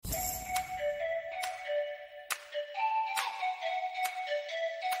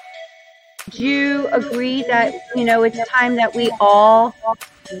would you agree that, it's time that we all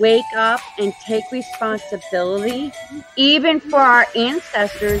wake up and take responsibility, even for our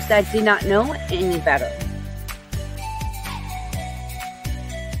ancestors that did not know any better?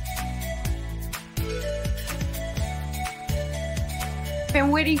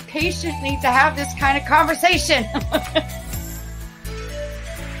 Been waiting patiently to have this kind of conversation.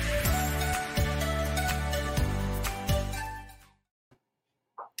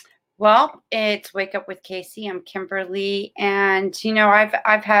 Well, it's Wake Up with Casey. I'm Kimberly, and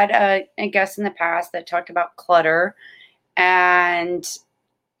I've had a guest in the past that talked about clutter, and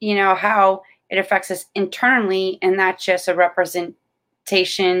how it affects us internally, and that's just a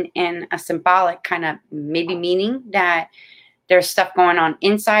representation and a symbolic kind of maybe meaning that there's stuff going on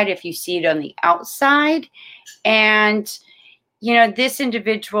inside if you see it on the outside. And this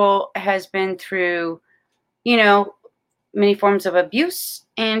individual has been through many forms of abuse,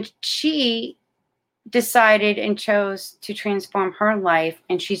 and she decided and chose to transform her life,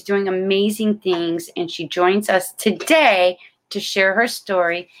 and she's doing amazing things, and she joins us today to share her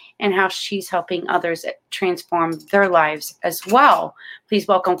story and how she's helping others transform their lives as well. Please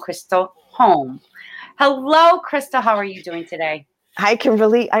welcome Crystal home. Hello, Crystal. How are you doing today? Hi,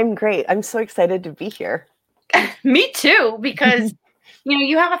 Kimberly. I'm great. I'm so excited to be here. Me too, because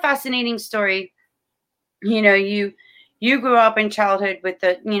you have a fascinating story. You grew up in childhood with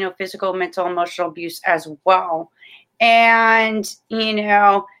the, physical, mental, emotional abuse as well. And,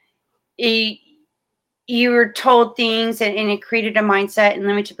 you were told things and it created a mindset and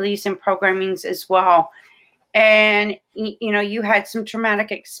limited beliefs and programmings as well. And, you had some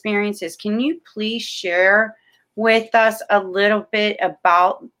traumatic experiences. Can you please share with us a little bit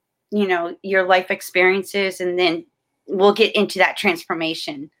about, your life experiences, and then we'll get into that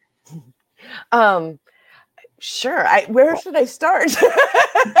transformation? Sure. Where should I start?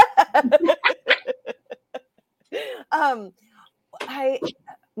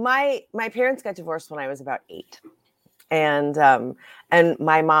 My parents got divorced when I was about 8, and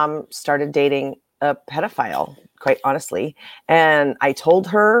my mom started dating a pedophile, quite honestly. And I told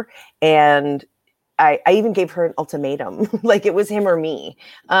her, and I even gave her an ultimatum, like it was him or me.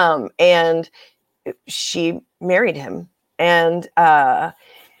 And she married him, and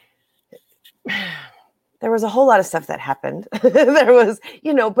there was a whole lot of stuff that happened. There was,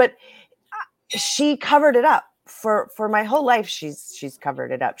 but she covered it up for my whole life. She's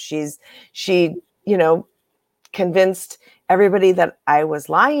covered it up. She convinced everybody that I was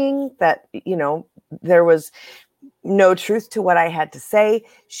lying, that, there was no truth to what I had to say.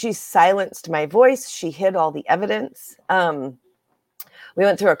 She silenced my voice. She hid all the evidence. We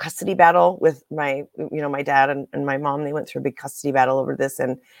went through a custody battle with my dad and my mom. They went through a big custody battle over this.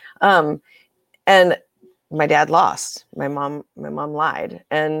 And my dad lost. My mom lied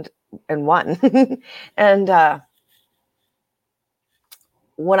and won. And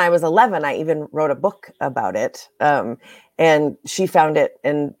when I was 11, I even wrote a book about it. And she found it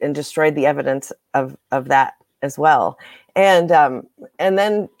and destroyed the evidence of that as well. And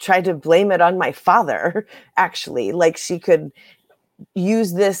then tried to blame it on my father, actually, like she could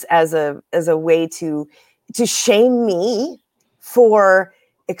use this as a way to shame me for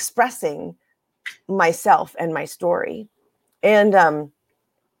expressing myself and my story. And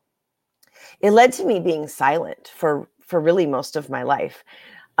it led to me being silent for really most of my life,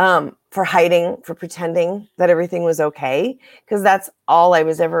 for hiding, for pretending that everything was okay, because that's all I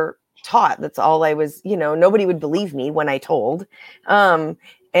was ever taught. That's all I was, nobody would believe me when I told. And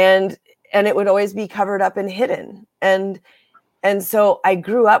it would always be covered up and hidden. And so I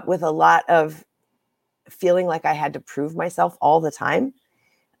grew up with a lot of feeling like I had to prove myself all the time.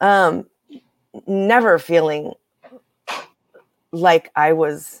 Never feeling like I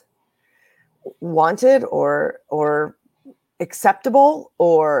was wanted or acceptable,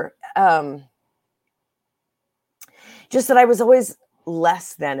 or just that I was always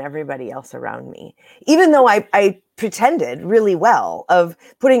less than everybody else around me, even though I pretended really well of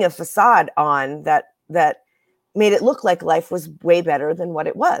putting a facade on that made it look like life was way better than what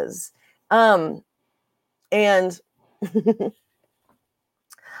it was. And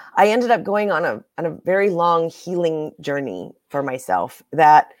I ended up going on a very long healing journey for myself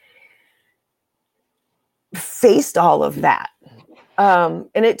that faced all of that. And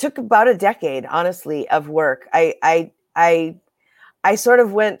it took about a decade, honestly, of work. I sort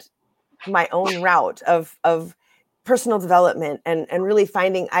of went my own route of personal development and really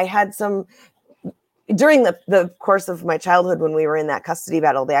finding I had some. During the course of my childhood, when we were in that custody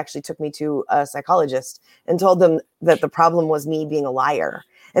battle, they actually took me to a psychologist and told them that the problem was me being a liar.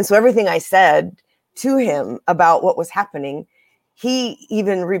 And so everything I said to him about what was happening, he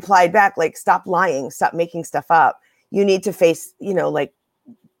even replied back, like, stop lying, stop making stuff up. You need to face, like,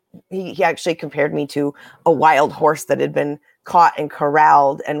 he actually compared me to a wild horse that had been caught and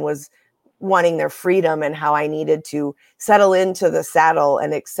corralled and was wanting their freedom, and how I needed to settle into the saddle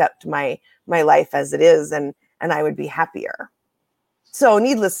and accept my life as it is, and I would be happier. So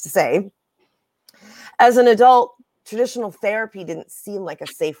needless to say, as an adult, traditional therapy didn't seem like a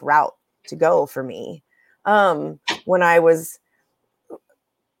safe route to go for me. When I was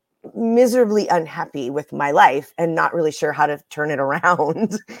miserably unhappy with my life and not really sure how to turn it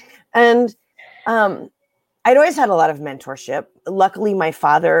around. And I'd always had a lot of mentorship. Luckily, my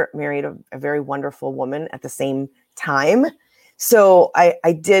father married a very wonderful woman at the same time. So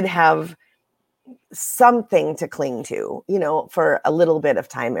I did have something to cling to, for a little bit of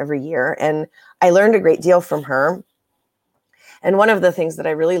time every year. And I learned a great deal from her. And one of the things that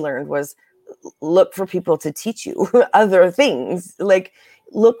I really learned was look for people to teach you other things, like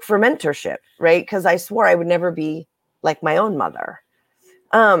look for mentorship, right? Because I swore I would never be like my own mother.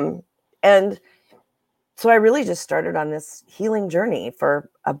 And so I really just started on this healing journey for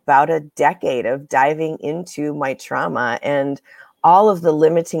about a decade of diving into my trauma and all of the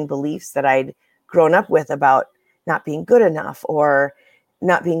limiting beliefs that I'd grown up with about not being good enough, or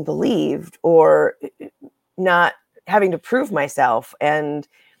not being believed, or not having to prove myself. And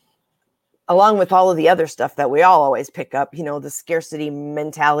along with all of the other stuff that we all always pick up, the scarcity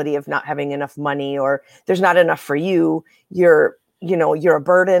mentality of not having enough money, or there's not enough for you, you're a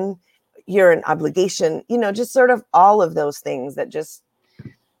burden, you're an obligation, just sort of all of those things that just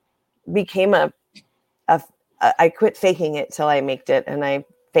became I quit faking it till I made it, and I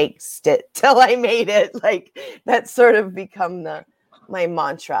faked it till I made it. Like, that's sort of become my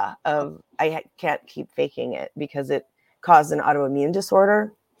mantra of I can't keep faking it, because it caused an autoimmune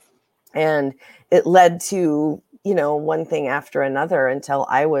disorder. And it led to, one thing after another until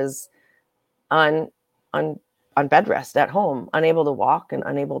I was on bed rest at home, unable to walk and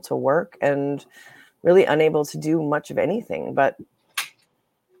unable to work, and really unable to do much of anything but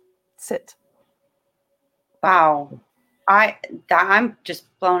sit. Wow. I'm just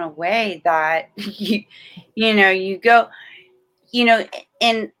blown away that you go,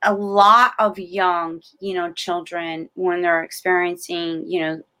 in a lot of young, children, when they're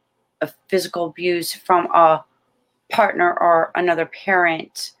experiencing, a physical abuse from a partner or another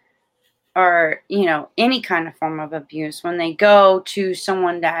parent, or, any kind of form of abuse, when they go to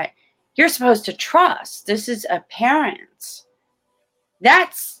someone that you're supposed to trust, this is a parent.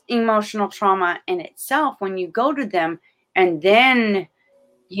 That's emotional trauma in itself, when you go to them and then,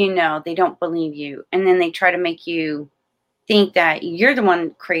 they don't believe you. And then they try to make you think that you're the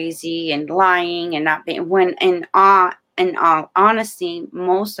one crazy and lying and not being, when in all honesty,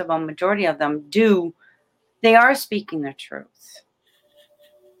 most of them, majority of them they are speaking the truth.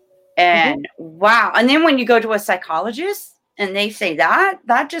 And wow. And then when you go to a psychologist and they say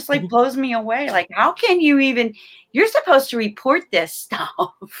that just like blows me away. Like, how can you even, you're supposed to report this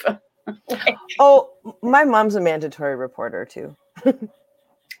stuff. Oh, my mom's a mandatory reporter too.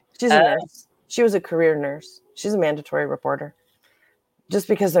 She's a nurse. She was a career nurse. She's a mandatory reporter. Just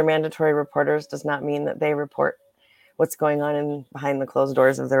because they're mandatory reporters does not mean that they report what's going on behind the closed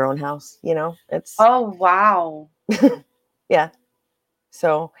doors of their own house. It's. Oh, wow. Yeah.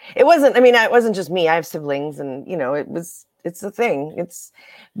 So it wasn't just me. I have siblings, and, it's a thing.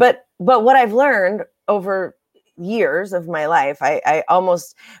 But what I've learned over years of my life, I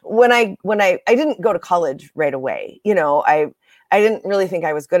almost, when I didn't go to college right away, I didn't really think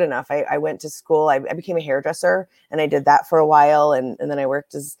I was good enough. I went to school. I became a hairdresser, and I did that for a while. And then I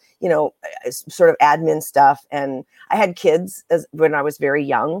worked as, sort of admin stuff. And I had kids when I was very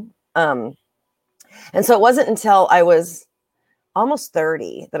young. And so it wasn't until I was almost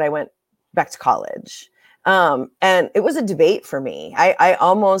 30 that I went back to college. And it was a debate for me.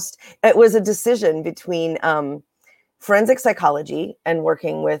 It was a decision between forensic psychology and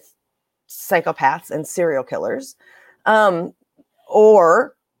working with psychopaths and serial killers,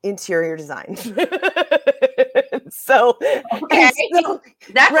 or interior design. So, okay.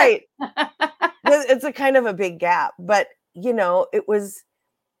 That's right. It's a kind of a big gap, but it was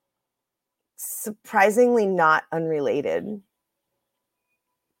surprisingly not unrelated.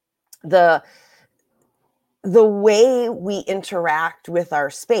 The way we interact with our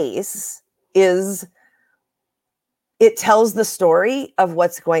space it tells the story of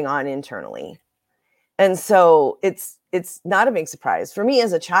what's going on internally. And so it's not a big surprise. For me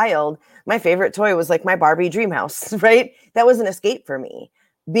as a child, my favorite toy was like my Barbie dream house, right? That was an escape for me.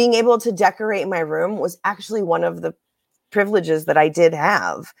 Being able to decorate my room was actually one of the privileges that I did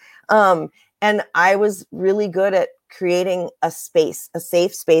have. And I was really good at creating a space, a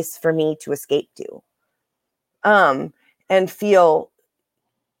safe space for me to escape to, and feel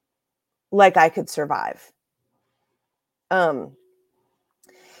like I could survive.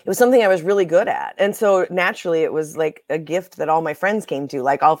 It was something I was really good at. And so naturally it was like a gift that all my friends came to,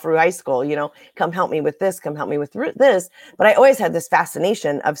 like all through high school, you know, come help me with this, come help me with this. But I always had this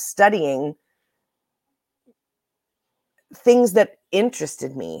fascination of studying things that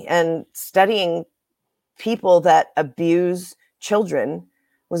interested me, and studying people that abuse children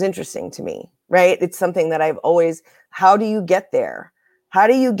was interesting to me, right? It's something that I've always, how do you get there? How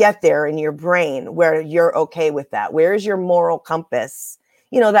do you get there in your brain where you're okay with that? Where is your moral compass?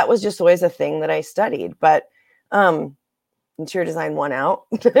 You know, that was just always a thing that I studied, but interior design won out.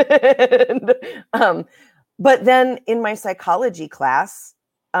 But then in my psychology class,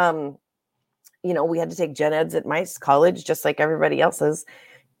 you know, we had to take gen eds at my college, just like everybody else's.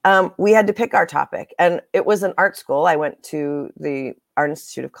 We had to pick our topic, and it was an art school. I went to the Art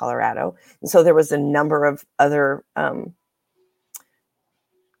Institute of Colorado. And so there was a number of other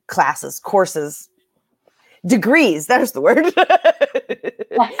classes, courses, degrees, there's the word.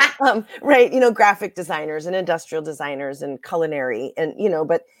 Right, you know, graphic designers and industrial designers and culinary, and, you know,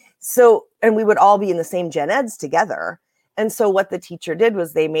 but so, and we would all be in the same gen eds together. And so what the teacher did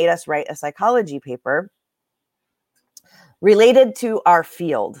was they made us write a psychology paper related to our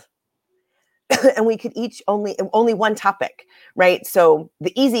field. And we could each only one topic, right? So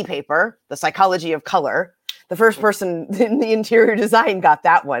the easy paper, the psychology of color, the first person in the interior design got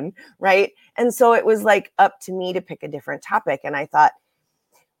that one, right? And so it was like up to me to pick a different topic. And I thought,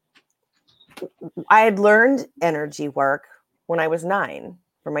 I had learned energy work when I was 9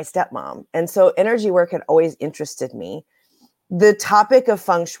 from my stepmom. And so energy work had always interested me. The topic of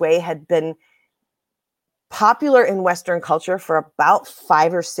feng shui had been popular in Western culture for about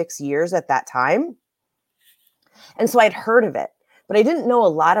 5 or 6 years at that time. And so I'd heard of it, but I didn't know a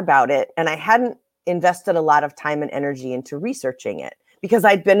lot about it. And I hadn't invested a lot of time and energy into researching it because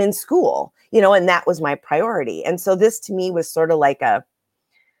I'd been in school, you know, and that was my priority. And so this to me was sort of like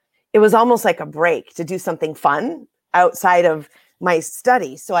it was almost like a break to do something fun outside of my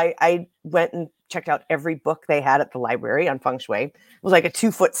study. So I went and checked out every book they had at the library on feng shui. It was like a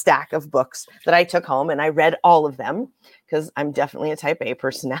 2-foot stack of books that I took home, and I read all of them because I'm definitely a type A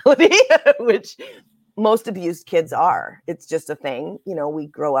personality, which most abused kids are. It's just a thing. You know, we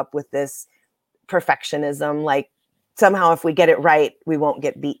grow up with this perfectionism, like somehow if we get it right, we won't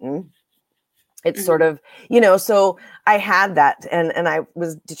get beaten. It's sort of, you know, so I had that, and I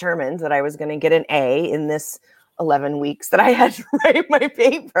was determined that I was going to get an A in this 11 weeks that I had to write my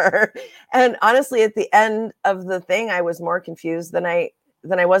paper. And honestly, at the end of the thing, I was more confused than I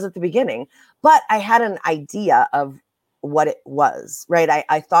was at the beginning, but I had an idea of what it was, right?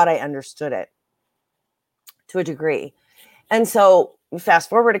 I thought I understood it to a degree. And so fast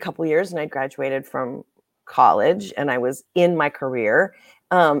forward a couple of years, and I graduated from college, and I was in my career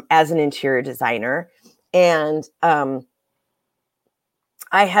as an interior designer. And I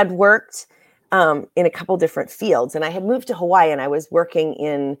had worked in a couple different fields, and I had moved to Hawaii, and I was working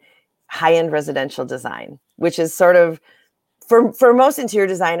in high-end residential design, which is sort of, for most interior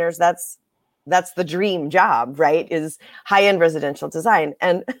designers, that's the dream job, right? Is high-end residential design.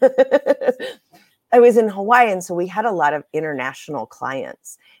 And I was in Hawaii, and so we had a lot of international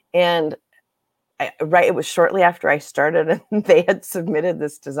clients. And it was shortly after I started, and they had submitted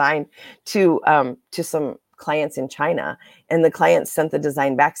this design to some clients in China, and the clients sent the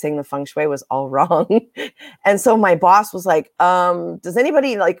design back saying the feng shui was all wrong. And so my boss was like, does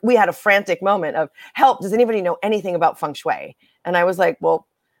anybody, like, we had a frantic moment of, help, does anybody know anything about feng shui? And I was like, well,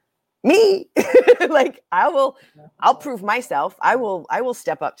 me. Like, I'll prove myself. I will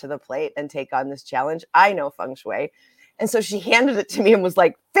step up to the plate and take on this challenge. I know feng shui. And so she handed it to me and was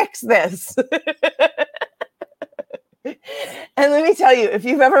like, fix this. And let me tell you, if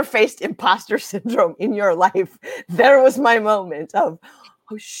you've ever faced imposter syndrome in your life, there was my moment of,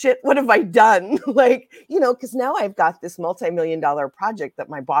 oh shit, what have I done? Like, you know, because now I've got this multi-million-dollar project that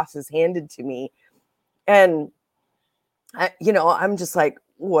my boss has handed to me. And, I'm just like,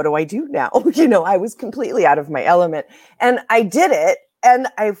 what do I do now? You know, I was completely out of my element, and I did it. And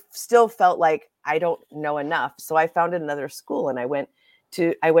I still felt like I don't know enough. So I found another school, and I went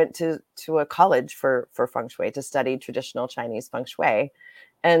to a college for feng shui to study traditional Chinese feng shui,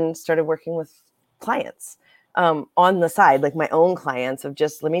 and started working with clients on the side, like my own clients of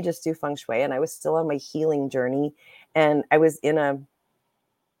just, let me just do feng shui. And I was still on my healing journey. And I was in a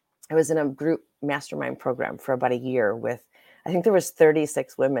group mastermind program for about a year with, I think there was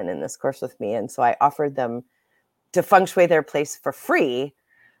 36 women in this course with me. And so I offered them to feng shui their place for free,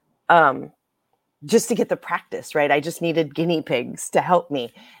 just to get the practice, right? I just needed guinea pigs to help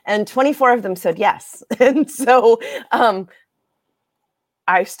me. And 24 of them said yes. And so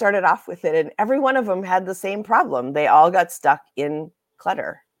I started off with it, and every one of them had the same problem. They all got stuck in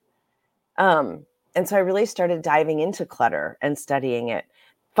clutter. And so I really started diving into clutter and studying it.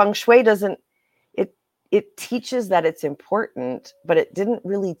 Feng Shui it teaches that it's important, but it didn't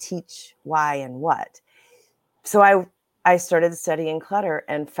really teach why and what. So I started studying clutter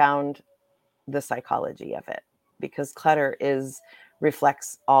and found the psychology of it, because clutter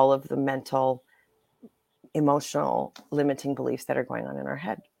reflects all of the mental, emotional, limiting beliefs that are going on in our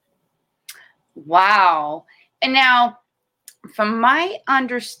head. Wow. And now, from my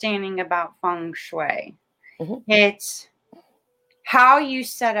understanding about Feng Shui, it's how you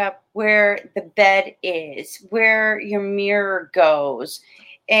set up where the bed is, where your mirror goes.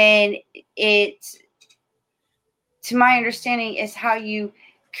 And it, to my understanding, is how you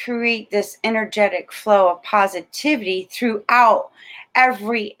create this energetic flow of positivity throughout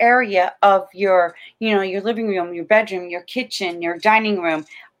every area of your, your living room, your bedroom, your kitchen, your dining room,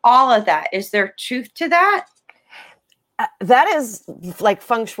 all of that. Is there truth to that? That is like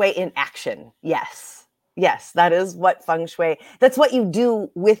Feng Shui in action. Yes, that is what Feng Shui, that's what you do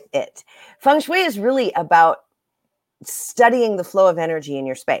with it. Feng Shui is really about studying the flow of energy in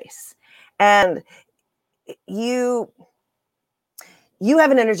your space. And you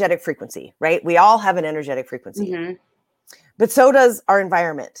have an energetic frequency, right? We all have an energetic frequency. Mm-hmm. But so does our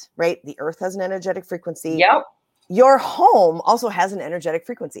environment, right? The earth has an energetic frequency. Yep. Your home also has an energetic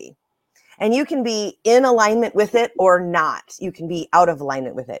frequency. And you can be in alignment with it or not. You can be out of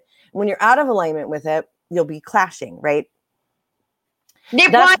alignment with it. When you're out of alignment with it, you'll be clashing, right? The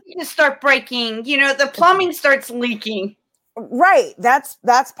appliances start breaking. The plumbing starts leaking. Right. That's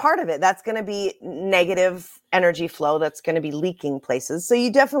part of it. That's going to be negative energy flow. That's going to be leaking places. So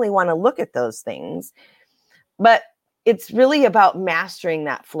you definitely want to look at those things. But it's really about mastering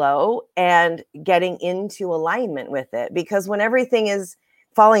that flow and getting into alignment with it. Because when everything is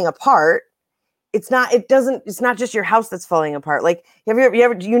falling apart, it's not just your house that's falling apart. Like,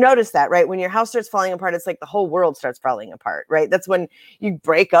 you notice that, right? When your house starts falling apart, it's like the whole world starts falling apart, right? That's when you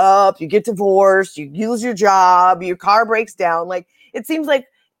break up, you get divorced, you lose your job, your car breaks down. Like, it seems like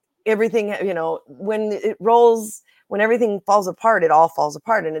everything, when everything falls apart, it all falls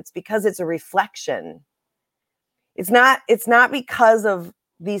apart. And it's because it's a reflection. It's not because of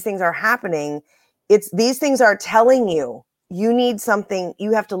these things are happening. These things are telling you need something.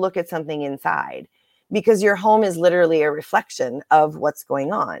 You have to look at something inside, because your home is literally a reflection of what's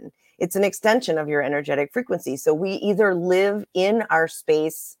going on. It's an extension of your energetic frequency. So we either live in our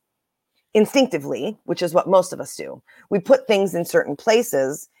space instinctively, which is what most of us do. We put things in certain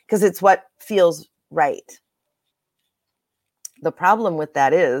places because it's what feels right. The problem with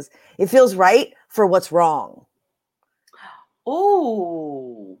that is it feels right for what's wrong.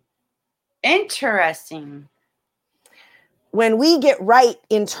 Oh, interesting. When we get right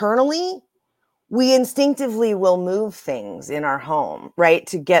internally, we instinctively will move things in our home, right,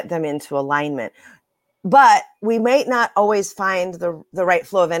 to get them into alignment. But we might not always find the right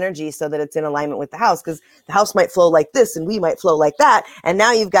flow of energy so that it's in alignment with the house, because the house might flow like this and we might flow like that. And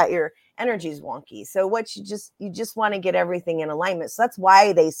now you've got your energies wonky. So what you just want to get everything in alignment. So that's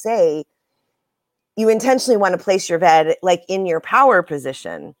why they say you intentionally want to place your bed like in your power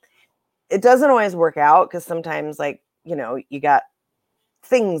position. It doesn't always work out, because sometimes, like, you got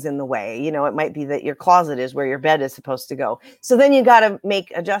things in the way. It might be that your closet is where your bed is supposed to go. So then you got to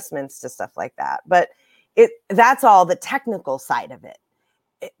make adjustments to stuff like that. But that's all the technical side of it.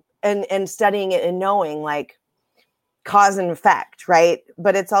 And studying it and knowing, like, cause and effect, right?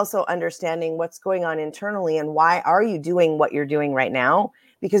 But it's also understanding what's going on internally and why are you doing what you're doing right now?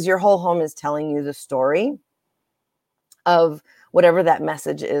 Because your whole home is telling you the story of whatever that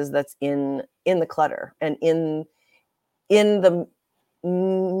message is that's in the clutter and in the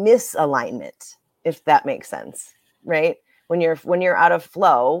misalignment, if that makes sense, right? When you're out of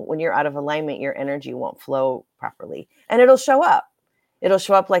flow, when you're out of alignment, your energy won't flow properly, and it'll show up. It'll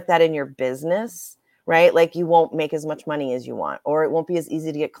show up like that in your business, right? Like, you won't make as much money as you want, or it won't be as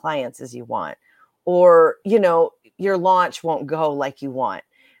easy to get clients as you want, or your launch won't go like you want,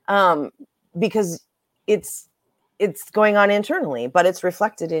 because it's going on internally, but it's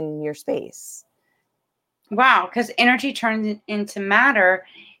reflected in your space. Wow, because energy turns into matter.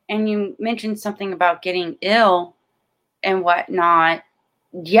 And you mentioned something about getting ill and whatnot.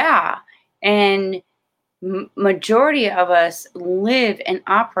 Yeah. And majority of us live and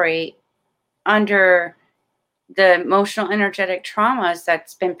operate under the emotional energetic traumas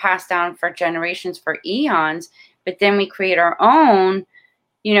that's been passed down for generations, for eons. But then we create our own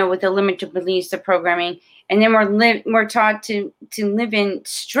with the limited beliefs, the programming, and then we're taught to live in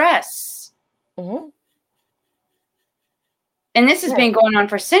stress. Mm-hmm. And this has been going on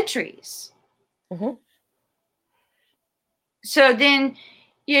for centuries. Mm-hmm. So then,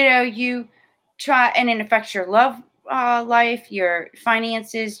 you try, and it affects your love life, your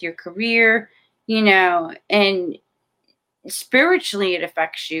finances, your career, and spiritually it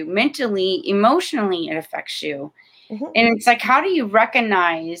affects you, mentally, emotionally it affects you. Mm-hmm. And it's like, how do you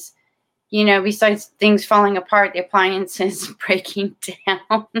recognize, besides things falling apart, the appliances breaking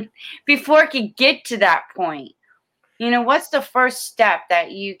down before it can get to that point? What's the first step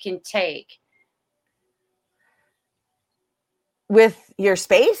that you can take? With your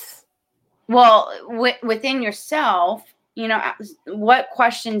space? Well, within yourself, what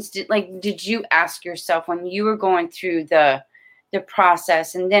questions did you ask yourself when you were going through the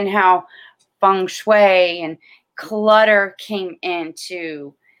process, and then how feng shui and clutter came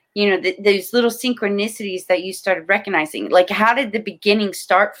into, those little synchronicities that you started recognizing? Like, how did the beginning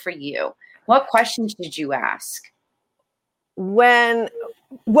start for you? What questions did you ask? When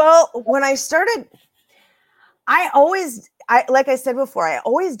I started, like I said before, I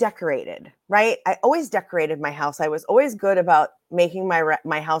always decorated, right? I always decorated my house. I was always good about making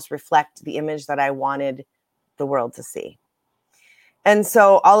my house reflect the image that I wanted the world to see. And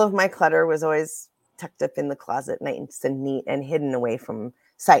so all of my clutter was always tucked up in the closet, nice and neat and hidden away from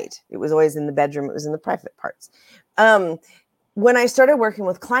sight. It was always in the bedroom. It was in the private parts. When I started working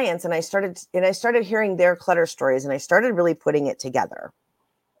with clients and I started hearing their clutter stories, and I started really putting it together,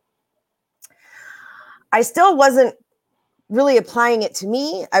 I still wasn't really applying it to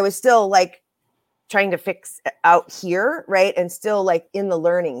me. I was still like trying to fix out here, right? And still like in the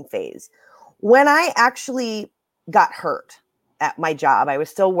learning phase. When I actually got hurt at my job, I was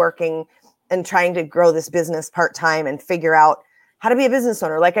still working and trying to grow this business part-time and figure out how to be a business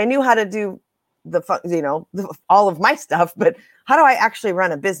owner. Like, I knew how to do all of my stuff, but how do I actually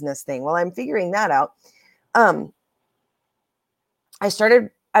run a business thing? Well, I'm figuring that out. I started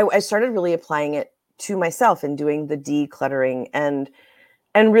really applying it to myself and doing the decluttering and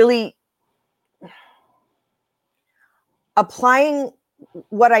really applying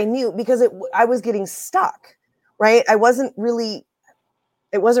what I knew, because I was getting stuck, right? It wasn't really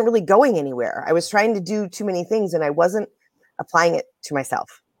going anywhere. I was trying to do too many things and I wasn't applying it to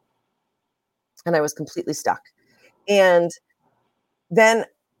myself. And I was completely stuck. And then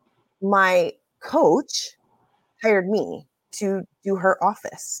my coach hired me to do her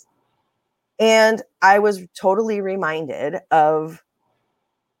office. And I was totally reminded of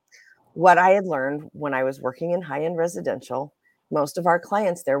what I had learned when I was working in high-end residential. Most of our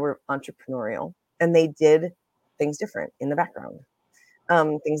clients there were entrepreneurial, and they did things different in the background.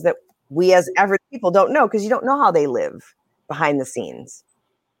 Things that we as average people don't know, because you don't know how they live behind the scenes.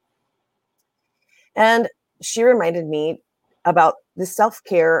 And she reminded me about the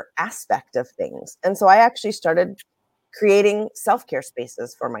self-care aspect of things. And so I actually started creating self-care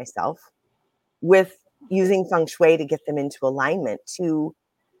spaces for myself, with using feng shui to get them into alignment to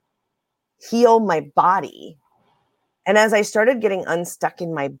heal my body. And as I started getting unstuck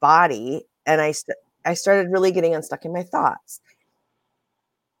in my body, and I started really getting unstuck in my thoughts,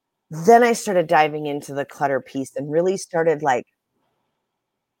 then I started diving into the clutter piece and really started like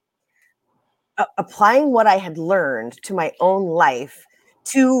applying what I had learned to my own life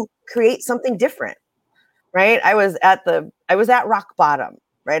to create something different, right? I was at rock bottom,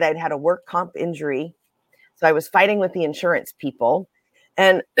 right? I'd had a work comp injury. So I was fighting with the insurance people,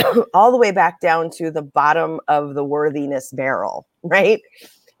 and all the way back down to the bottom of the worthiness barrel, right?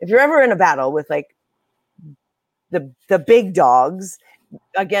 If you're ever in a battle with like the big dogs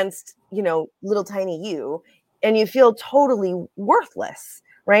against, little tiny you, and you feel totally worthless,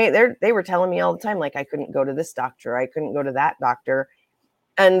 right? They were telling me all the time, like, I couldn't go to this doctor, I couldn't go to that doctor,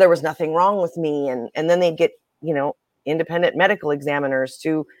 and there was nothing wrong with me. And then they'd get, independent medical examiners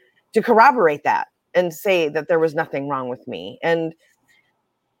to corroborate that and say that there was nothing wrong with me. And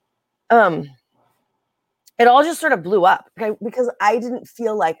it all just sort of blew up, because I didn't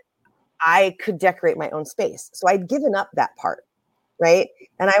feel like I could decorate my own space. So I'd given up that part, right?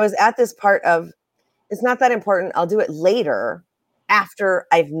 And I was at this part of, it's not that important, I'll do it later after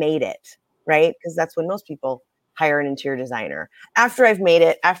I've made it, right? Because that's when most people hire an interior designer. After I've made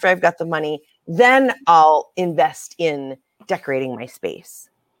it, after I've got the money, then I'll invest in decorating my space.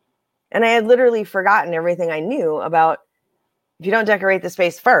 And I had literally forgotten everything I knew about, if you don't decorate the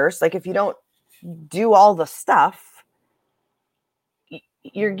space first, like if you don't do all the stuff,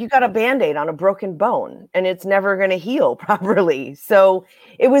 you got a Band-Aid on a broken bone, and it's never going to heal properly. So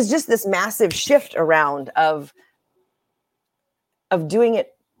it was just this massive shift around of of doing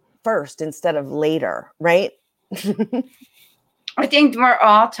it first instead of later, right? I think we're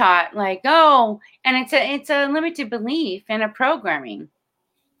all taught like, oh, and it's a limited belief in a programming.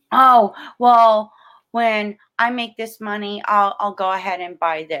 Oh, well, when I make this money, I'll go ahead and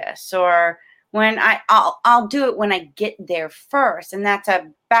buy this, or when I'll do it when I get there first. And that's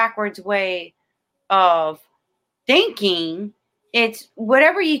a backwards way of thinking. It's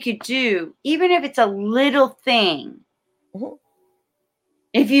whatever you could do, even if it's a little thing. Mm-hmm.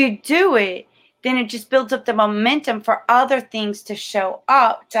 If you do it, then it just builds up the momentum for other things to show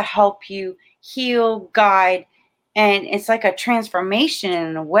up to help you heal, guide, and it's like a transformation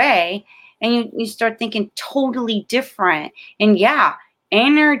in a way. And you start thinking totally different. And yeah,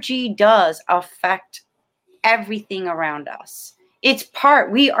 energy does affect everything around us.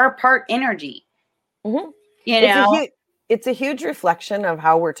 We are part energy. Mm-hmm. You know? It's a huge reflection of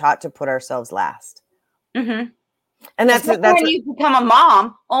how we're taught to put ourselves last. Mm-hmm. And that's when you become a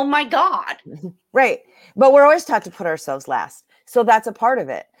mom. Oh my God. Right. But we're always taught to put ourselves last. So that's a part of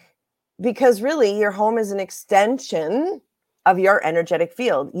it. Because really, your home is an extension of your energetic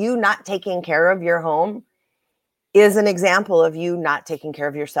field. You not taking care of your home is an example of you not taking care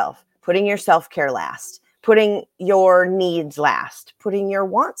of yourself, putting your self-care last, putting your needs last, putting your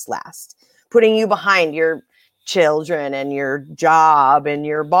wants last, putting you behind your children and your job and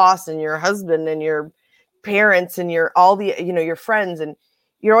your boss and your husband and your parents and your friends, and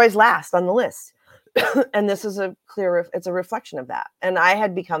you're always last on the list. And this is it's a reflection of that. And I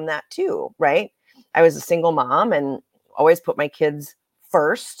had become that too, right? I was a single mom and always put my kids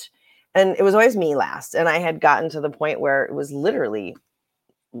first, and it was always me last. And I had gotten to the point where it was literally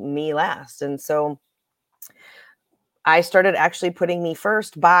me last. And so I started actually putting me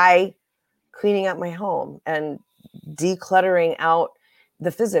first by cleaning up my home and decluttering out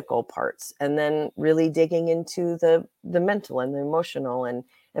the physical parts, and then really digging into the mental and the emotional and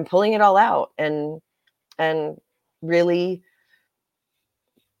pulling it all out and really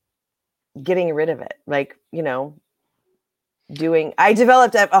getting rid of it. Like, I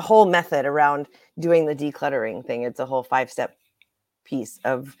developed a whole method around doing the decluttering thing. It's a whole 5-step piece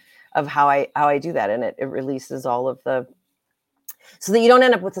of how I do that. And it releases all of so that you don't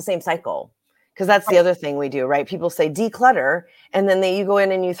end up with the same cycle. Because that's the other thing we do, right? People say declutter, and then you go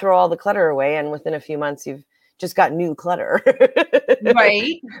in and you throw all the clutter away, and within a few months you've just got new clutter.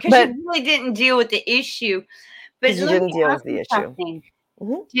 Right. Because you really didn't deal with the issue. But you didn't deal with the issue.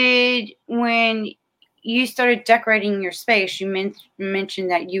 Mm-hmm. When you started decorating your space, you mentioned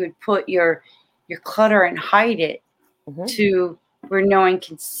that you would put your clutter and hide it to where no one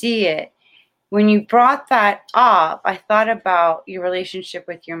can see it. When you brought that up, I thought about your relationship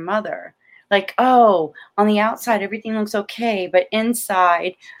with your mother. Like, oh, on the outside, everything looks okay, but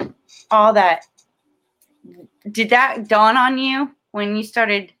inside, all that. Did that dawn on you when you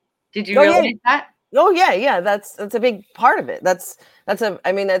started? Did you realize that? Oh yeah. That's a big part of it.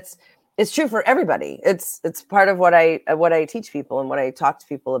 It's true for everybody. It's part of what I teach people and what I talk to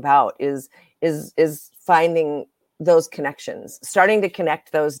people about is finding those connections, starting to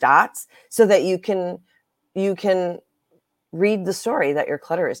connect those dots so that you can read the story that your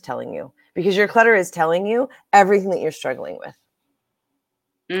clutter is telling you, because your clutter is telling you everything that you're struggling with.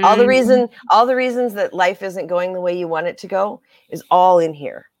 Mm-hmm. All the reasons that life isn't going the way you want it to go is all in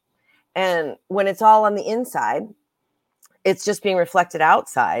here. And when it's all on the inside, it's just being reflected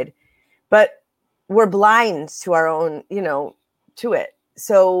outside, but we're blind to our own, to it.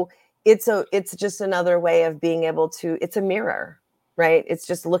 So it's just another way of being able to, it's a mirror, right? It's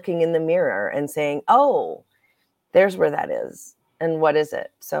just looking in the mirror and saying, oh, there's where that is. And what is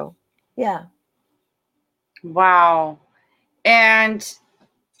it? So, yeah. Wow. And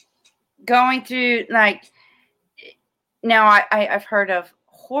going through, like, now I've heard of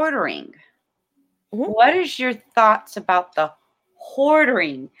hoarding. Mm-hmm. What is your thoughts about the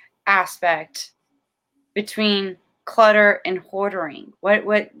hoarding aspect between clutter and hoarding?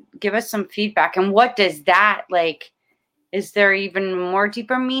 What give us some feedback, and what does that, like, is there even more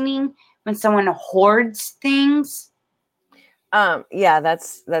deeper meaning when someone hoards things? Yeah,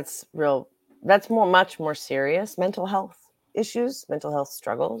 that's real. That's much more serious mental health issues, mental health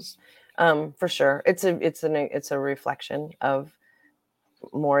struggles. For sure. It's a reflection of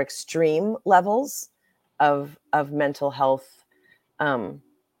more extreme levels of mental health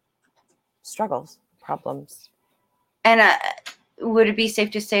struggles, problems. And would it be safe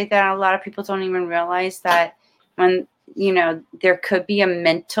to say that a lot of people don't even realize that when, there could be a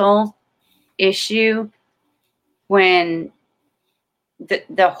mental issue when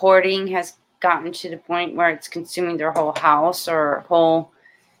the hoarding has gotten to the point where it's consuming their whole house or whole,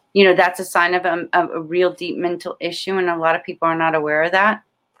 that's a sign of a real deep mental issue, and a lot of people are not aware of that.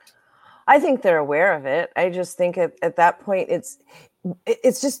 I think they're aware of it. I just think at that point,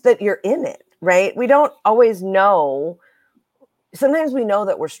 it's just that you're in it, right? We don't always know. Sometimes we know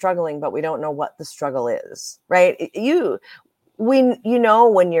that we're struggling, but we don't know what the struggle is, right? When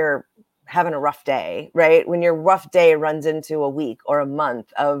you're having a rough day, right? When your rough day runs into a week or a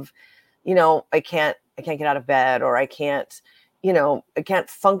month of, I can't get out of bed, or I can't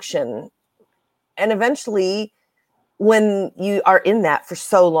function. And eventually, when you are in that for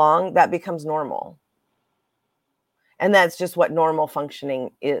so long, that becomes normal. And that's just what normal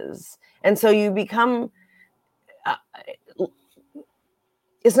functioning is. And so you become,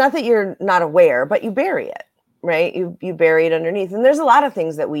 it's not that you're not aware, but you bury it, right? You bury it underneath. And there's a lot of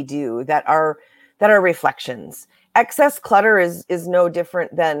things that we do that are reflections. Excess clutter is no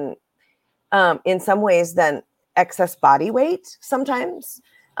different than, in some ways, than excess body weight sometimes.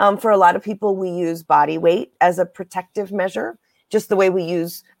 For a lot of people, we use body weight as a protective measure, just the way we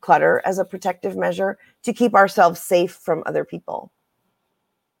use clutter as a protective measure to keep ourselves safe from other people.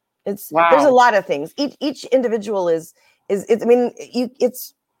 There's a lot of things. Each individual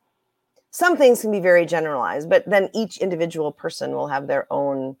some things can be very generalized, but then each individual person will have their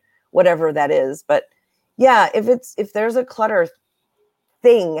own whatever that is. But yeah, if there's a clutter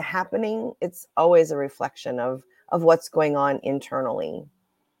thing happening, it's always a reflection of what's going on internally.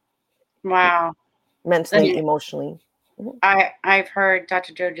 Wow. Mentally, emotionally. I've heard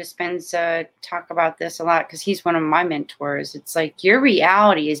Dr. Joe Dispenza talk about this a lot, because he's one of my mentors. It's like your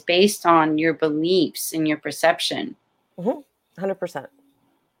reality is based on your beliefs and your perception. 100%.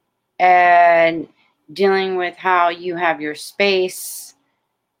 And dealing with how you have your space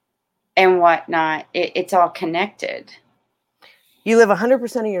and whatnot, it's all connected. You live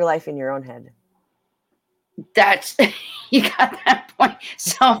 100% of your life in your own head. That's, you got that point.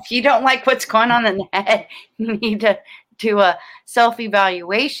 So if you don't like what's going on in the head, you need to do a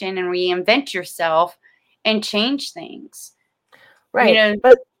self-evaluation and reinvent yourself and change things. Right.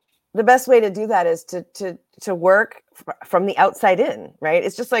 But the best way to do that is to work from the outside in, right?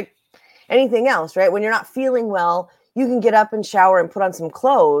 It's just like anything else, right? When you're not feeling well, you can get up and shower and put on some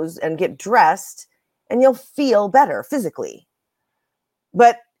clothes and get dressed, and you'll feel better physically.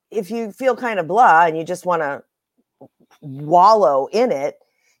 But if you feel kind of blah and you just want to wallow in it,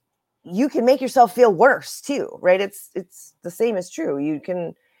 you can make yourself feel worse too, right? It's the same is true.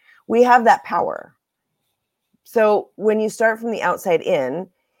 We have that power. So when you start from the outside in,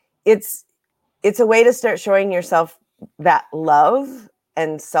 it's a way to start showing yourself that love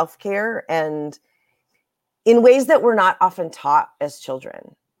and self-care, and in ways that we're not often taught as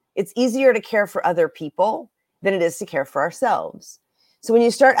children. It's easier to care for other people than it is to care for ourselves. So when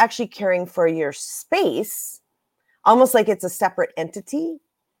you start actually caring for your space, almost like it's a separate entity,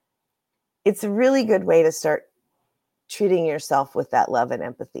 it's a really good way to start treating yourself with that love and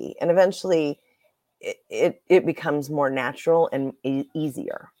empathy. And eventually it becomes more natural and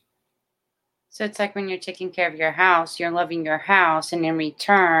easier. So it's like when you're taking care of your house, you're loving your house, and in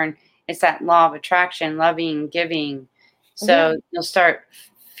return, it's that law of attraction, loving, giving. So you'll start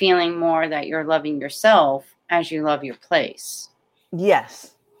feeling more that you're loving yourself as you love your place.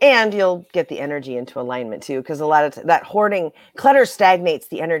 Yes. And you'll get the energy into alignment too, because a lot of that hoarding, clutter stagnates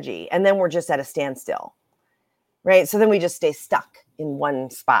the energy, and then we're just at a standstill, right? So then we just stay stuck in one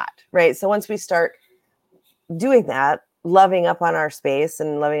spot, right? So once we start doing that, loving up on our space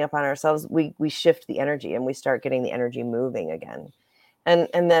and loving up on ourselves, we shift the energy, and we start getting the energy moving again. And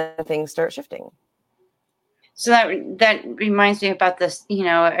then things start shifting. So that reminds me about this,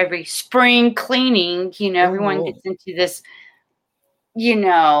 every spring cleaning, everyone gets into this,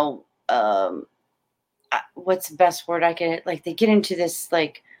 what's the best word I get? Like they get into this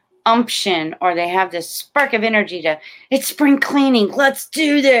like umption, or they have this spark of energy it's spring cleaning, let's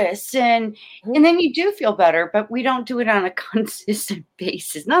do this. And then you do feel better, but we don't do it on a consistent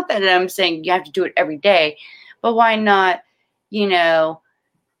basis. Not that I'm saying you have to do it every day, but why not,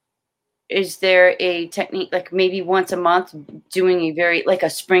 is there a technique, like maybe once a month, doing a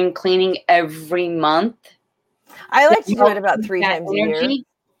spring cleaning every month? I like to do it about 3 times a year.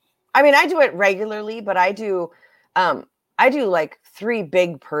 I mean, I do it regularly, but I do like 3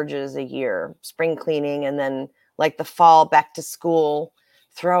 big purges a year, spring cleaning, and then like the fall back to school,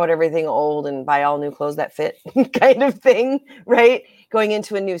 throw out everything old and buy all new clothes that fit kind of thing, right? Going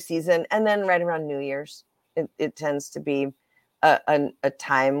into a new season. And then right around New Year's, it tends to be a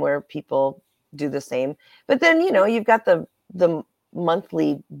time where people do the same. But then, you've got the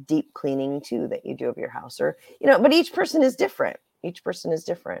monthly deep cleaning too that you do of your house, or, but each person is different.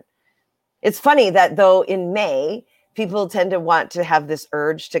 It's funny that though in May, people tend to want to have this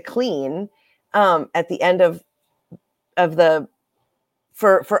urge to clean at the end of the,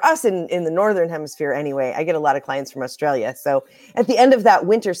 for us in the Northern Hemisphere anyway. I get a lot of clients from Australia. So at the end of that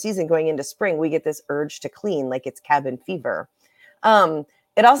winter season going into spring, we get this urge to clean like it's cabin fever.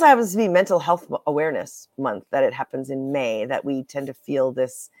 It also happens to be Mental Health Awareness Month, that it happens in May, that we tend to feel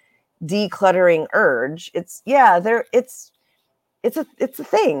this decluttering urge. It's a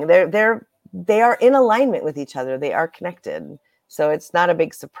thing. They are in alignment with each other. They are connected. So it's not a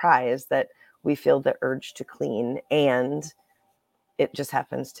big surprise that we feel the urge to clean, and it just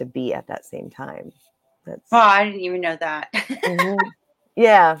happens to be at that same time. Well, I didn't even know that. Mm-hmm.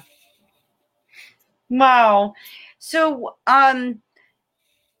 Yeah. Wow. So,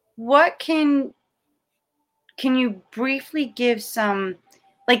 what can you briefly give some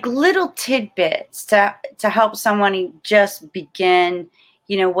like little tidbits to help someone just begin,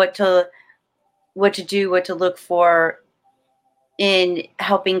 what to do, what to look for in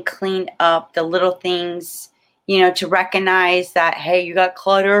helping clean up the little things, to recognize that, hey, you got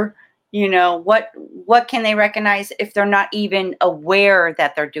clutter, what can they recognize if they're not even aware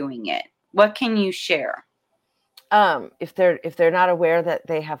that they're doing it? What can you share? If they're not aware that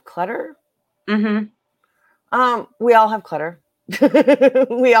they have clutter, mm-hmm. We all have clutter.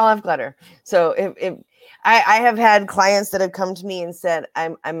 We all have clutter. So if I have had clients that have come to me and said,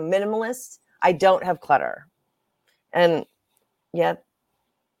 I'm a minimalist, I don't have clutter. And yet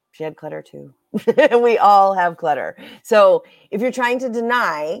she had clutter too. We all have clutter. So if you're trying to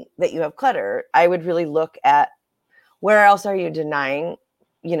deny that you have clutter, I would really look at where else are you denying,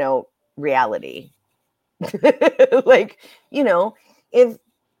 reality. Like,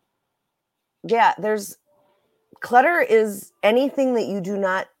 there's clutter is anything that you do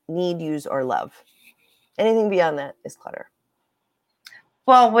not need, use, or love. Anything beyond that is clutter.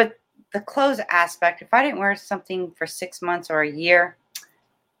 Well, with the clothes aspect, if I didn't wear something for 6 months or a year,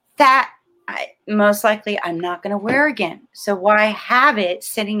 most likely I'm not going to wear again. So why have it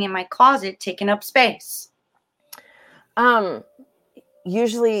sitting in my closet taking up space?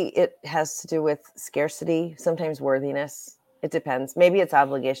 Usually it has to do with scarcity, sometimes worthiness. It depends. Maybe it's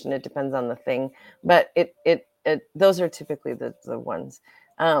obligation. It depends on the thing, but it those are typically the ones.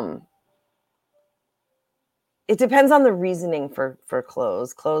 It depends on the reasoning for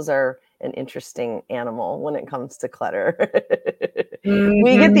clothes. Clothes are an interesting animal when it comes to clutter. Mm-hmm.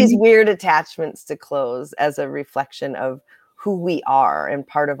 We get these weird attachments to clothes as a reflection of who we are and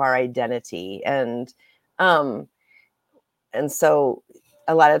part of our identity. And so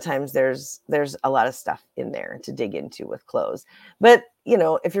a lot of times there's a lot of stuff in there to dig into with clothes. But,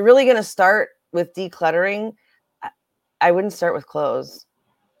 if you're really going to start with decluttering, I wouldn't start with clothes.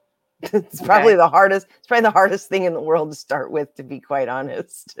 It's probably the hardest thing in the world to start with, to be quite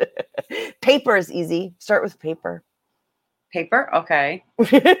honest. Paper is easy. Start with paper. Paper? Okay.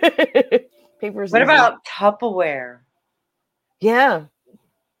 Paper's What easy. about Tupperware? Yeah.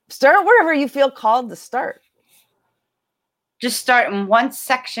 Start wherever you feel called to start. Just start in one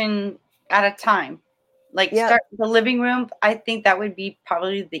section at a time. Start the living room. I think that would be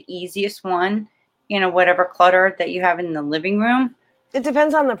probably the easiest one. Whatever clutter that you have in the living room. It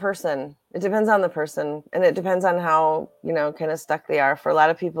depends on the person. And it depends on how, kind of stuck they are. For a lot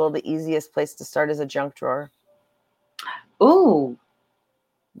of people, the easiest place to start is a junk drawer. Ooh.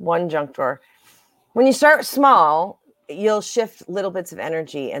 One junk drawer. When you start small, you'll shift little bits of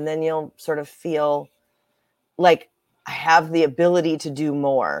energy, and then you'll sort of feel like I have the ability to do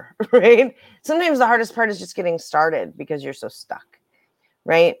more, right? Sometimes the hardest part is just getting started because you're so stuck,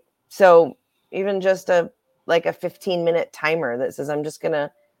 right? So even just a 15-minute timer that says, I'm just going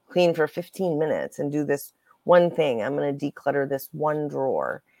to clean for 15 minutes and do this one thing. I'm going to declutter this one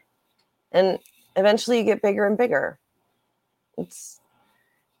drawer. And eventually you get bigger and bigger. It's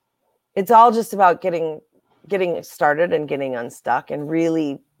all just about getting started and getting unstuck and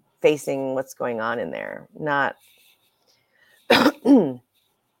really facing what's going on in there. Not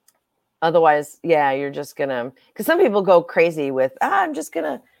otherwise, you're just going to, because some people go crazy with, I'm just going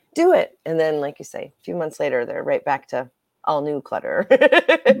to do it. And then, like you say, a few months later, they're right back to all new clutter.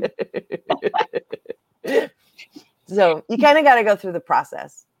 So you kind of got to go through the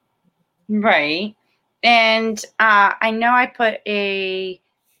process. Right. And I know I put a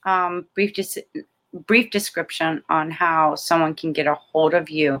brief description on how someone can get a hold of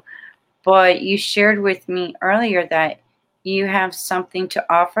you, but you shared with me earlier that you have something to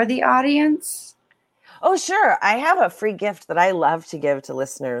offer the audience. Oh, sure. I have a free gift that I love to give to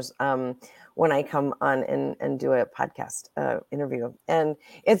listeners when I come on and do a podcast interview. And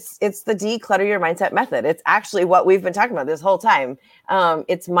it's the Declutter Your Mindset method. It's actually what we've been talking about this whole time.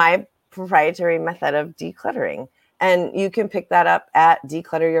 It's my proprietary method of decluttering. And you can pick that up at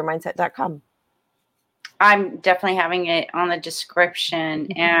declutteryourmindset.com. I'm definitely having it on the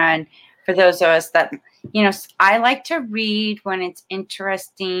description. And for those of us that, I like to read when it's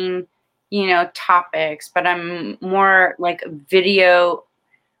interesting, topics, but I'm more like video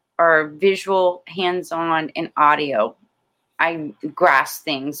or visual, hands-on, and audio. I grasp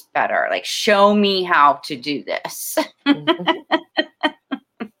things better. Like, show me how to do this.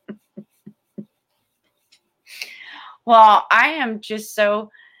 Well, I am just so,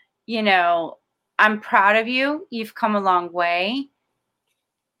 I'm proud of you. You've come a long way.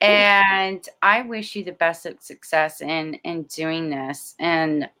 And I wish you the best of success in doing this.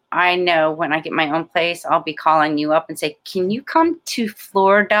 And I know when I get my own place, I'll be calling you up and say, can you come to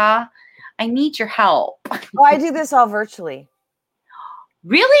Florida? I need your help. Oh, I do this all virtually.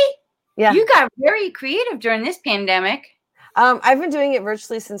 Really? Yeah. You got very creative during this pandemic. I've been doing it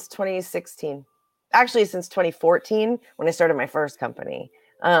virtually since 2016. Actually, since 2014, when I started my first company.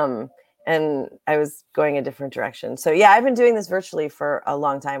 And I was going a different direction. So yeah, I've been doing this virtually for a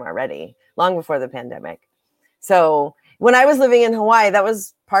long time already, long before the pandemic. So when I was living in Hawaii, that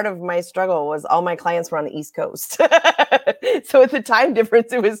was part of my struggle, was all my clients were on the East Coast. So with the time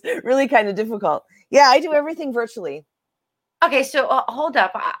difference, it was really kind of difficult. Yeah, I do everything virtually. Okay, so hold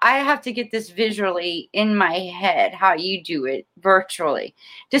up. I have to get this visually in my head, how you do it virtually.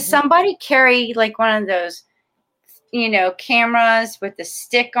 Does somebody carry like one of those, cameras with the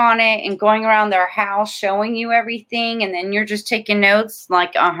stick on it and going around their house showing you everything, and then you're just taking notes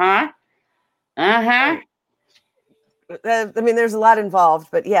like, I mean, there's a lot involved,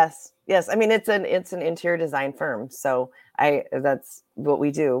 but yes. I mean, it's an interior design firm, so that's what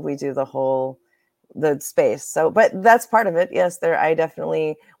we do. We do the space. So, but that's part of it. Yes,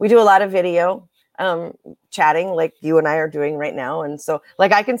 we do a lot of video, chatting like you and I are doing right now, and so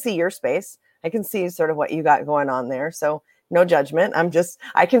like I can see your space. I can see sort of what you got going on there. So no judgment.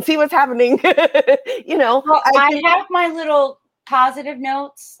 I can see what's happening. Well, I have my little positive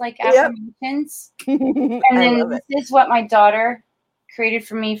notes, like affirmations. And then this is what my daughter created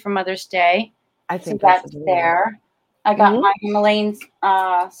for me for Mother's Day. I think so that's there. I got my Himalayan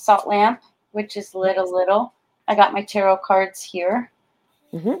salt lamp, which is lit a little. I got my tarot cards here.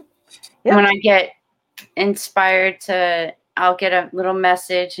 When I get inspired I'll get a little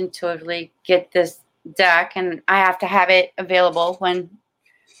message and totally get this deck, and I have to have it available when,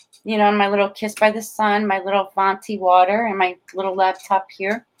 my little Kiss by the Sun, my little Vanti water, and my little laptop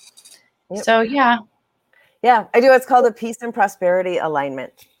here. Yep. So yeah, I do. It's called a Peace and Prosperity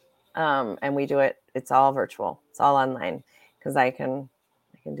Alignment, and we do it. It's all virtual. It's all online because I can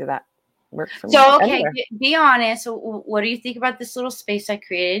do that. Work for me. So okay, be honest. What do you think about this little space I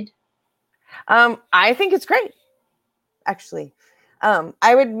created? I think it's great. Actually,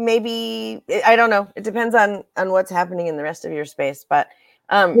 I would I don't know. It depends on what's happening in the rest of your space, but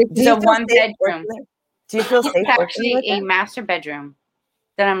it's a one bedroom. Do you feel safe? It's actually a master bedroom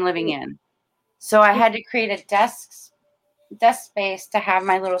that I'm living in. So I had to create a desk space to have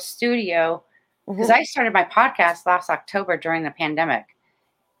my little studio, because I started my podcast last October during the pandemic,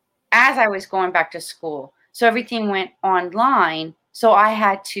 as I was going back to school. So everything went online. So I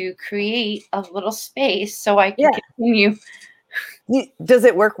had to create a little space so I can continue. Does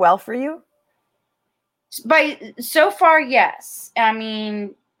it work well for you? So far, yes. I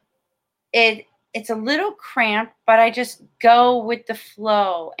mean, it's a little cramped, but I just go with the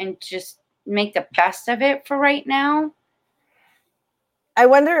flow and just make the best of it for right now. I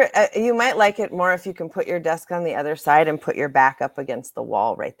wonder, you might like it more if you can put your desk on the other side and put your back up against the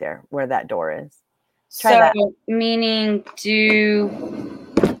wall right there where that door is. Try that. Meaning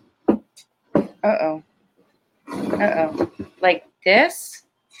like this,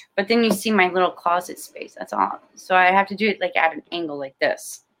 but then you see my little closet space. That's all. So I have to do it like at an angle like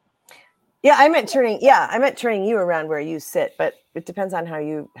this. Yeah, I meant turning you around where you sit, but it depends on how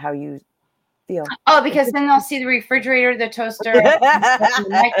you feel. Oh, because then they'll see the refrigerator, the toaster, the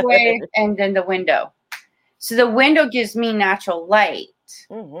microwave, and then the window. So the window gives me natural light.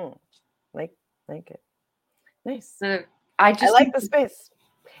 Mm-hmm. Like it. Nice. So I like the space.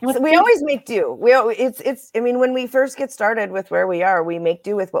 So we always make do. I mean, when we first get started with where we are, we make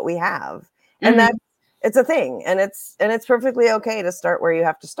do with what we have. And it's a thing. And it's perfectly okay to start where you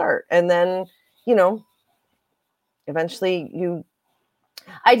have to start. And then, eventually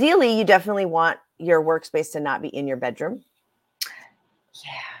ideally you definitely want your workspace to not be in your bedroom.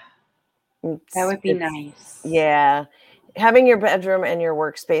 Yeah. That would be nice. Yeah. Having your bedroom and your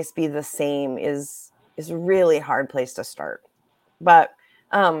workspace be the same is a really hard place to start. But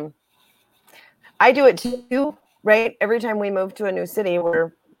I do it too, right? Every time we move to a new city,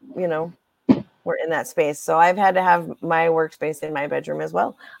 we're, we're in that space. So I've had to have my workspace in my bedroom as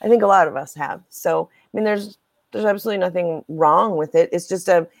well. I think a lot of us have. So I mean, there's absolutely nothing wrong with it. It's just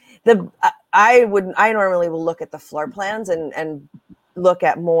I normally will look at the floor plans and look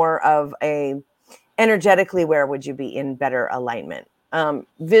at more of a energetically, where would you be in better alignment?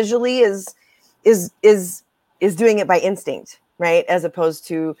 Visually is doing it by instinct, right? As opposed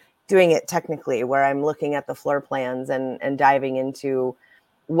to doing it technically, where I'm looking at the floor plans and diving into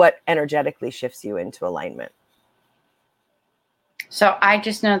what energetically shifts you into alignment. So I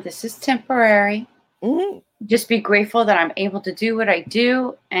just know this is temporary. Mm-hmm. Just be grateful that I'm able to do what I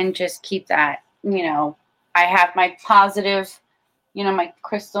do, and just keep that, I have my positive, my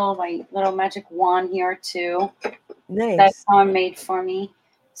crystal, my little magic wand here too. Nice. That's someone made for me.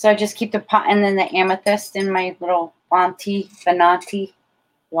 So I just keep the pot, and then the amethyst in my little Venati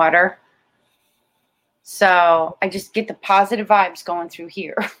water. So I just get the positive vibes going through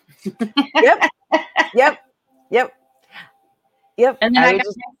here. Yep. And then I got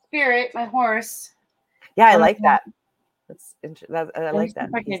my spirit, my horse. Yeah, I like that. That's interesting. I like that.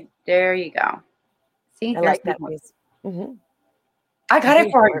 There you go. See, I like that piece. Mm-hmm. I got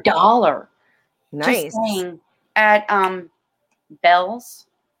it for $1. Nice. Just saying, at Bell's.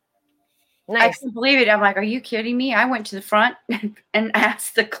 Nice. I couldn't believe it. I'm like, are you kidding me? I went to the front and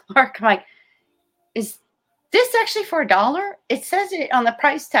asked the clerk, I'm like, is this actually for $1? It says it on the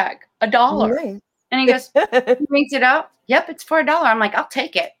price tag, $1. Nice. And he goes, he rings it up. Yep, it's for $1. I'm like, I'll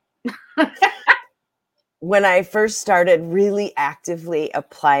take it. When I first started really actively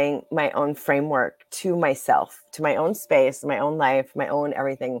applying my own framework to myself, to my own space, my own life, my own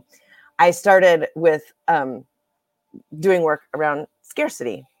everything, I started with doing work around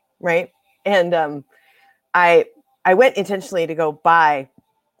scarcity, right? And I went intentionally to go buy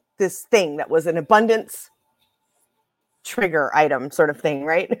this thing that was an abundance trigger item sort of thing,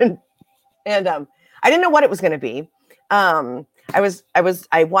 right? and I didn't know what it was going to be. I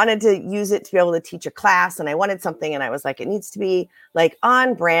wanted to use it to be able to teach a class, and I wanted something, and I was like, it needs to be like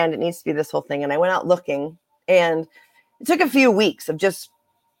on brand. It needs to be this whole thing. And I went out looking, and it took a few weeks of just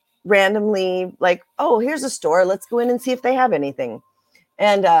randomly like, oh, here's a store. Let's go in and see if they have anything.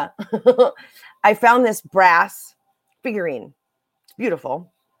 And I found this brass figurine. It's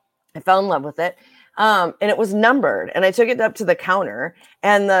beautiful. I fell in love with it. And it was numbered, and I took it up to the counter,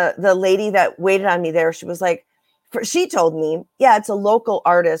 and the lady that waited on me there, she was like, she told me, yeah, it's a local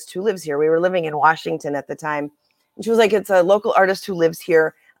artist who lives here. We were living in Washington at the time. And she was like, it's a local artist who lives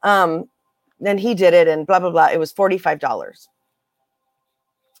here. And he did it, and blah, blah, blah. It was $45.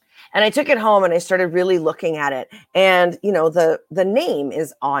 And I took it home and I started really looking at it. And, the name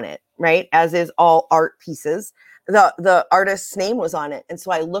is on it, right? As is all art pieces. The artist's name was on it. And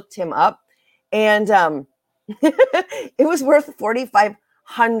so I looked him up, and it was worth $4,500.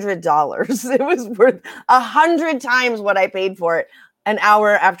 It was worth 100 times what I paid for it an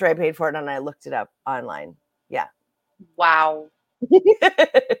hour after I paid for it, and I looked it up online. Yeah. Wow.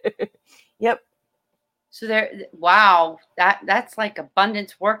 Yep. So wow, that's like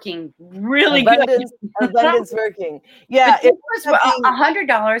abundance working really good. Abundance working. Yeah. It was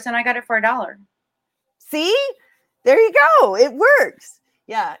 $100 and I got it for $1. See, there you go. It works.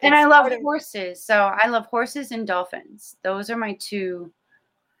 Yeah. And I love horses. So I love horses and dolphins. Those are my two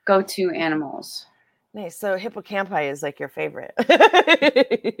go-to animals. Nice. So hippocampi is like your favorite.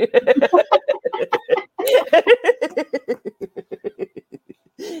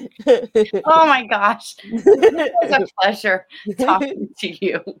 Oh my gosh. It was a pleasure talking to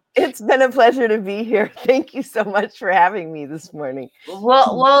you. It's been a pleasure to be here. Thank you so much for having me this morning.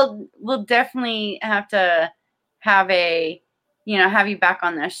 We'll definitely have to have have you back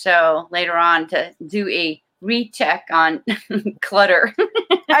on the show later on to do a recheck on clutter.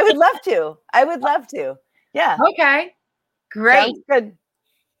 I would love to. Yeah. Okay. Great. Sounds good.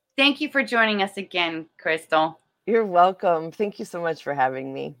 Thank you for joining us again, Crystal. You're welcome. Thank you so much for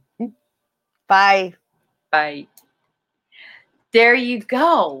having me. Bye. Bye. There you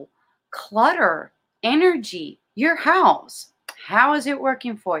go. Clutter, energy, your house. How is it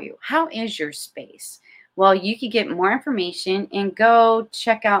working for you? How is your space? Well, you could get more information and go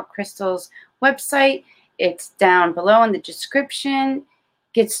check out Crystal's website. It's down below in the description.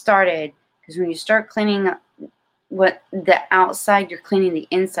 Get started, because when you start cleaning up the outside, you're cleaning the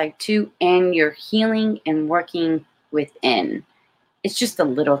inside too, and you're healing and working within. It's just the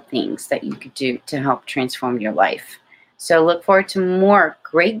little things that you could do to help transform your life. So look forward to more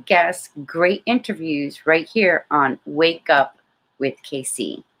great guests, great interviews right here on Wake Up with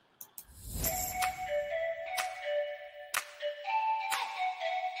KC.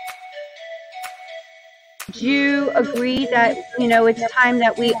 Do you agree that, it's time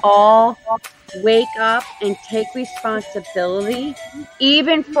that we all wake up and take responsibility,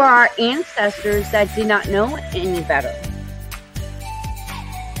 even for our ancestors that did not know any better?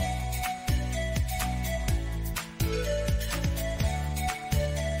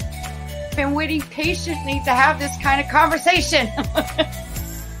 Been waiting patiently to have this kind of conversation.